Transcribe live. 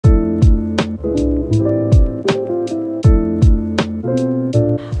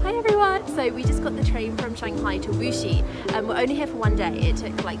only here for one day. It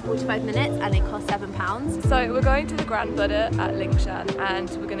took like 45 minutes and it cost £7. So we're going to the Grand Buddha at Lingshan, and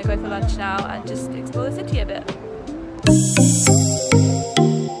we're going to go for lunch now and just explore the city a bit.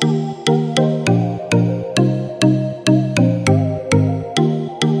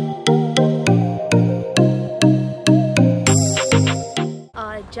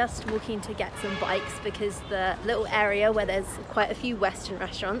 Just walking to get some bikes because the little area where there's quite a few Western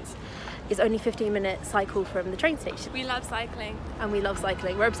restaurants is only 15-minute cycle from the train station. We love cycling. And we love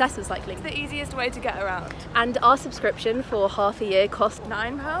cycling. We're obsessed with cycling. It's the easiest way to get around. And our subscription for half a year cost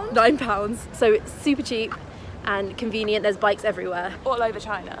 £9? £9. So it's super cheap and convenient. There's bikes everywhere. All over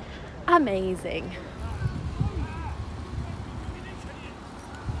China. Amazing.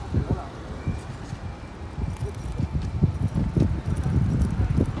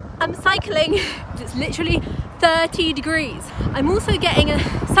 I'm cycling, it's literally 30 degrees. I'm also getting a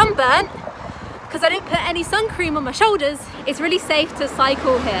sunburn because I didn't put any sun cream on my shoulders. It's really safe to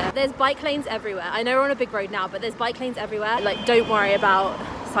cycle here. There's bike lanes everywhere. I know we're on a big road now, but there's bike lanes everywhere. Like, don't worry about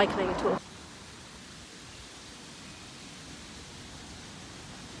cycling at all.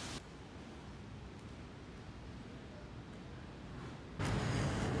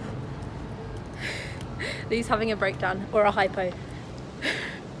 Lee's having a breakdown or a hypo.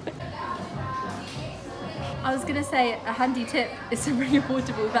 I was gonna say a handy tip is to bring a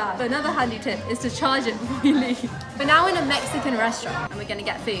portable van, but another handy tip is to charge it before you leave. We're now in a Mexican restaurant and we're gonna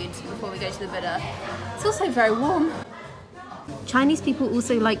get food before we go to the Buddha. It's also very warm. Chinese people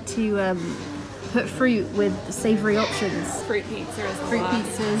also like to put fruit with savoury options. Fruit pizza is the Fruit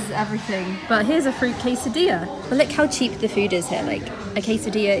pizzas, everything. But here's a fruit quesadilla. But look how cheap the food is here. Like, a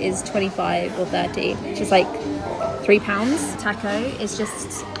quesadilla is 25 or 30, which is like £3. Taco is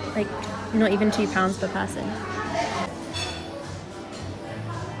just like not even £2 per person.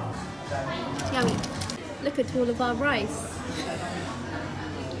 Yummy. Look at all of our rice.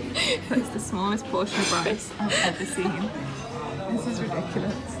 That's the smallest portion of rice I've ever seen. This is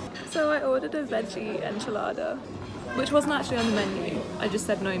ridiculous. So I ordered a veggie enchilada, which wasn't actually on the menu. I just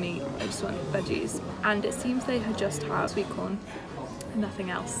said no meat, I just want veggies. And it seems they had just had sweet corn, nothing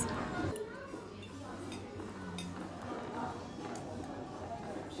else.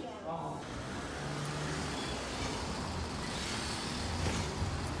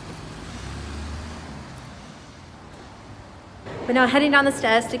 We're now heading down the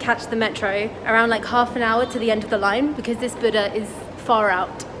stairs to catch the metro, around like half an hour to the end of the line because this Buddha is far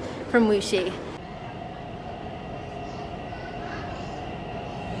out from Wuxi.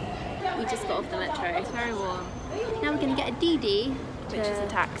 We just got off the metro. It's very warm. Now we're going to get a Didi, Which is a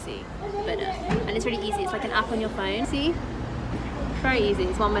taxi. Buddha. And it's really easy. It's like an app on your phone. See? Very easy.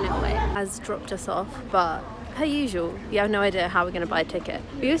 It's 1 minute away. Has dropped us off, but per usual, we have no idea how we're going to buy a ticket.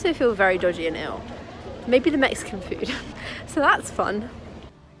 We also feel very dodgy and ill. Maybe the Mexican food. So that's fun.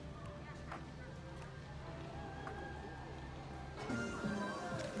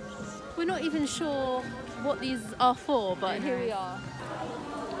 We're not even sure what these are for, but here we are.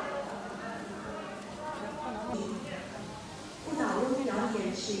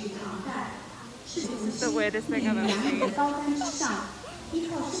 This is the weirdest thing I've ever seen.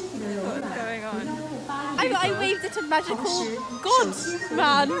 What's going on? I waved at a magical god,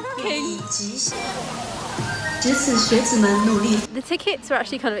 man, king. The tickets were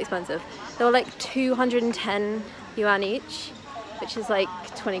actually kind of expensive. They were like 210 yuan each, which is like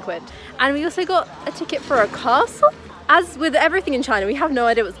 20 quid. And we also got a ticket for a castle. As with everything in China, we have no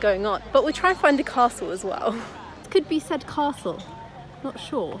idea what's going on, but we'll try and find a castle as well. Could be said castle, not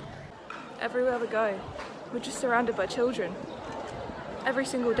sure. Everywhere we go, we're just surrounded by children. Every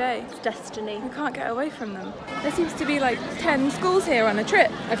single day. It's destiny. We can't get away from them. There seems to be like 10 schools here on a trip.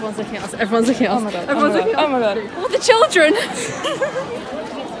 Everyone's looking at us. Everyone's looking at us. Oh my god. Everyone's looking at us. Oh my god. All the children.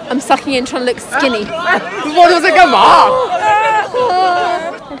 I'm sucking in trying to look skinny. There's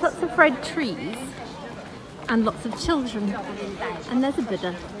lots of red trees and lots of children. And there's a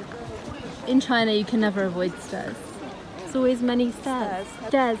Buddha. In China, you can never avoid stairs. There's always many stairs.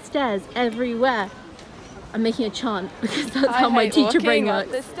 Stairs everywhere. I'm making a chant because that's how my teacher brain works.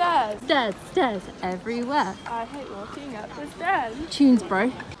 The stairs. Stairs everywhere. I hate walking up the stairs. Tunes,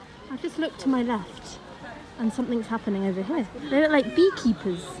 bro. I've just looked to my left and something's happening over here. They look like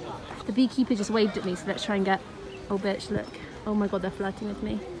beekeepers. The beekeeper just waved at me, so let's try and get... Oh, bitch, look. Oh my god, they're flirting with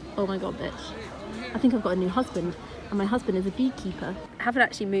me. Oh my god, bitch. I think I've got a new husband, and my husband is a beekeeper. I haven't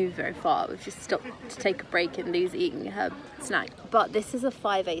actually moved very far. We've just stopped to take a break and Lou's eating her snack. But this is a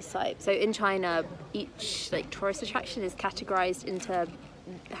 5A site. So in China, each like tourist attraction is categorized into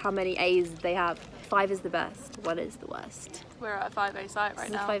how many A's they have. 5 is the best, 1 is the worst. We're at a 5A site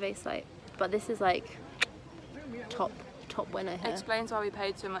right now. This is a 5A site. But this is like top top winner here. Explains why we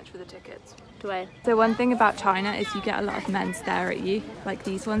paid so much for the tickets. Do I? So one thing about China is you get a lot of men stare at you, like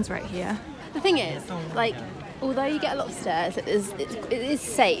these ones right here. The thing is, like, although you get a lot of stares, it is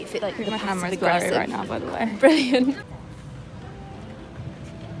safe. It, like, I think my camera's blurry right now, by the way. Brilliant.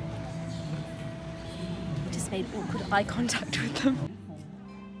 Just made awkward eye contact with them.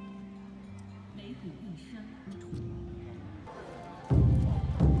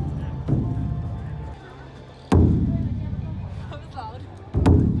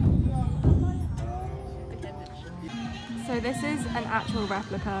 So this is an actual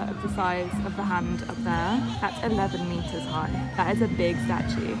replica of the size of the hand up there. That's 11 meters high. That is a big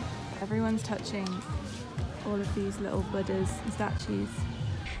statue. Everyone's touching all of these little Buddhas and statues.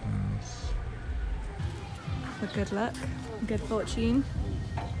 For good luck, good fortune.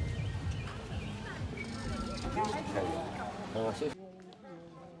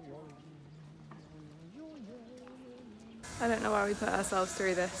 I don't know why we put ourselves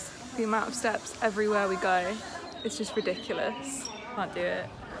through this. The amount of steps everywhere we go, it's just ridiculous. Can't do it.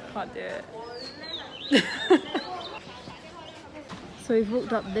 Can't do it. So we've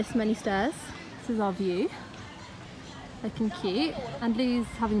walked up this many stairs. This is our view. Looking cute. And Lou's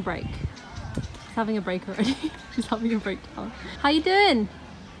having a break. She's having a break already. She's having a breakdown. How you doing?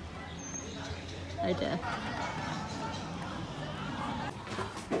 Oh dear.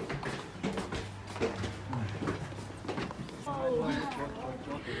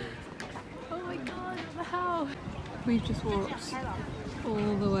 Oh my god, what the hell? We've just walked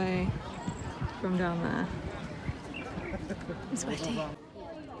all the way from down there. I'm sweaty.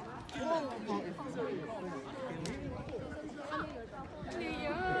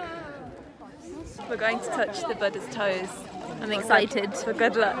 We're going to touch the Buddha's toes. I'm excited. For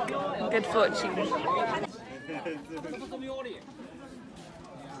good luck and good fortune.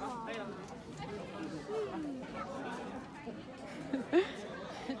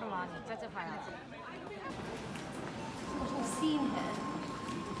 Seen here.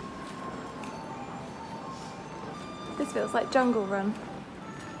 This feels like Jungle Run.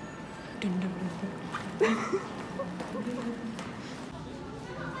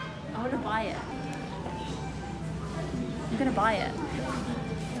 I want to buy it. I'm gonna buy it.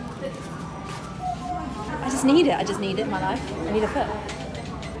 I just need it. I just need it in my life. I need a foot.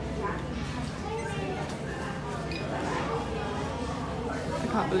 I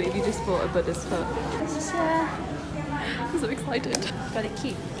can't believe you just bought a Buddha's foot. I'm so excited. Got it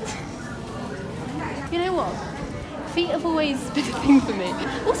cute. You know what? Feet have always been a thing for me.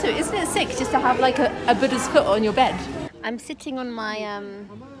 Also, isn't it sick just to have like a Buddha's foot on your bed? I'm sitting on my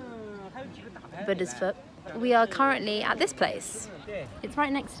Buddha's foot. We are currently at this place. It's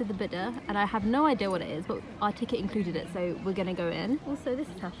right next to the Buddha and I have no idea what it is, but our ticket included it, so we're gonna go in. Also, this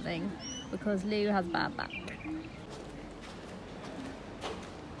is happening because Lou has bad back.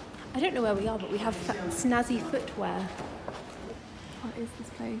 I don't know where we are, but we have snazzy footwear. What is this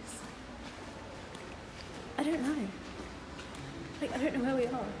place? I don't know. Like, I don't know where we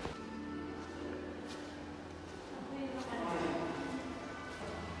are.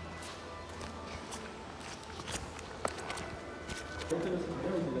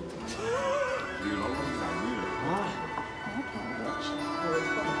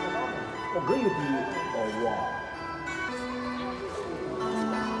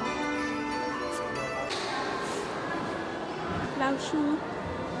 Lao Shu.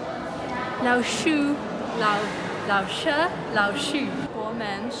 Lao Shu. Lao She. Lao Shu. 我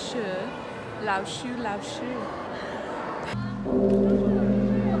们是老师老师。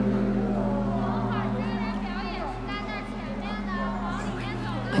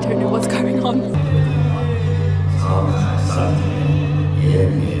I don't know what's going on.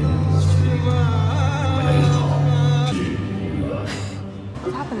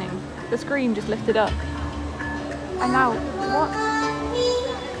 What's happening? The screen just lifted up. And now, what?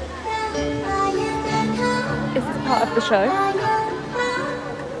 Is this part of the show?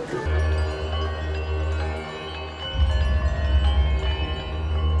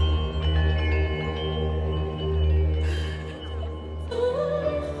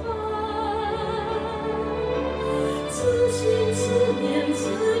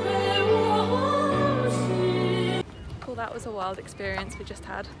 Cool, that was a wild experience we just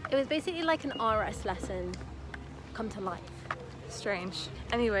had. It was basically like an RS lesson come to life. Strange.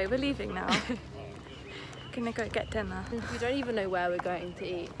 Anyway, we're leaving now. Gonna go get dinner. We don't even know where we're going to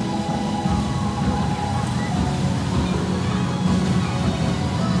eat.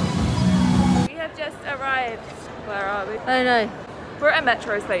 We have just arrived. Where are we? I don't know. We're at a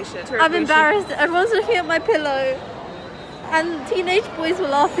metro station. I'm embarrassed. Everyone's looking at my pillow. And teenage boys were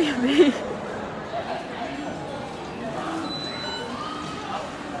laughing at me.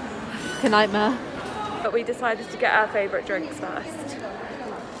 like a nightmare. But we decided to get our favourite drinks first.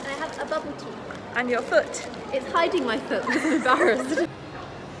 And I have a bubble tea. And your foot. It's hiding my foot because I'm embarrassed.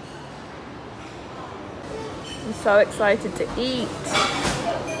 I'm so excited to eat.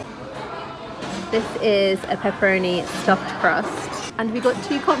 This is a pepperoni stuffed crust. And we got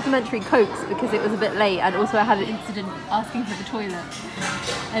 2 complimentary Cokes because it was a bit late, and also I had an incident asking for the toilet.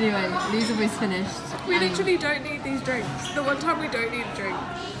 Anyway, these are almost finished. We literally don't need these drinks. The one time we don't need a drink.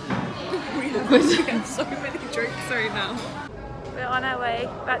 We have so many drinks right now. We're on our way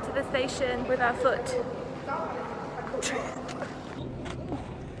back to the station with our foot.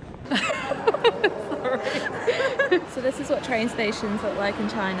 So this is what train stations look like in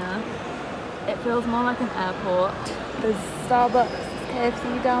China. It feels more like an airport. There's Starbucks,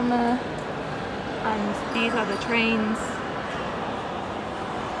 KFC down there, and these are the trains.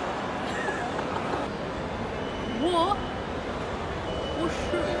 What?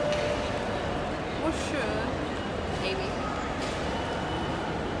 Wuxi. Maybe.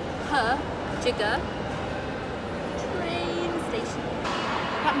 Her Jigger train station.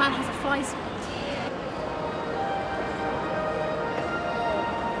 That man has a fly spot.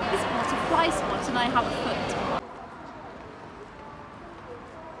 He's got a fly spot and I have a foot.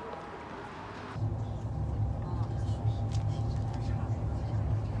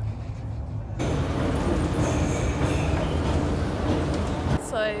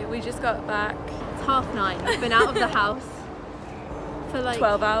 So we just got back. It's 9:30. We've been out of the house for like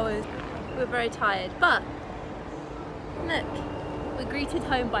 12 hours. We're very tired, but look, we're greeted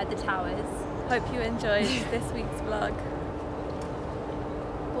home by the towers. Hope you enjoyed this week's vlog.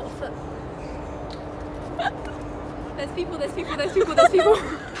 What a foot. There's people, there's people, there's people, there's people.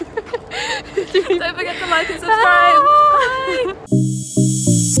 Don't forget to like and subscribe.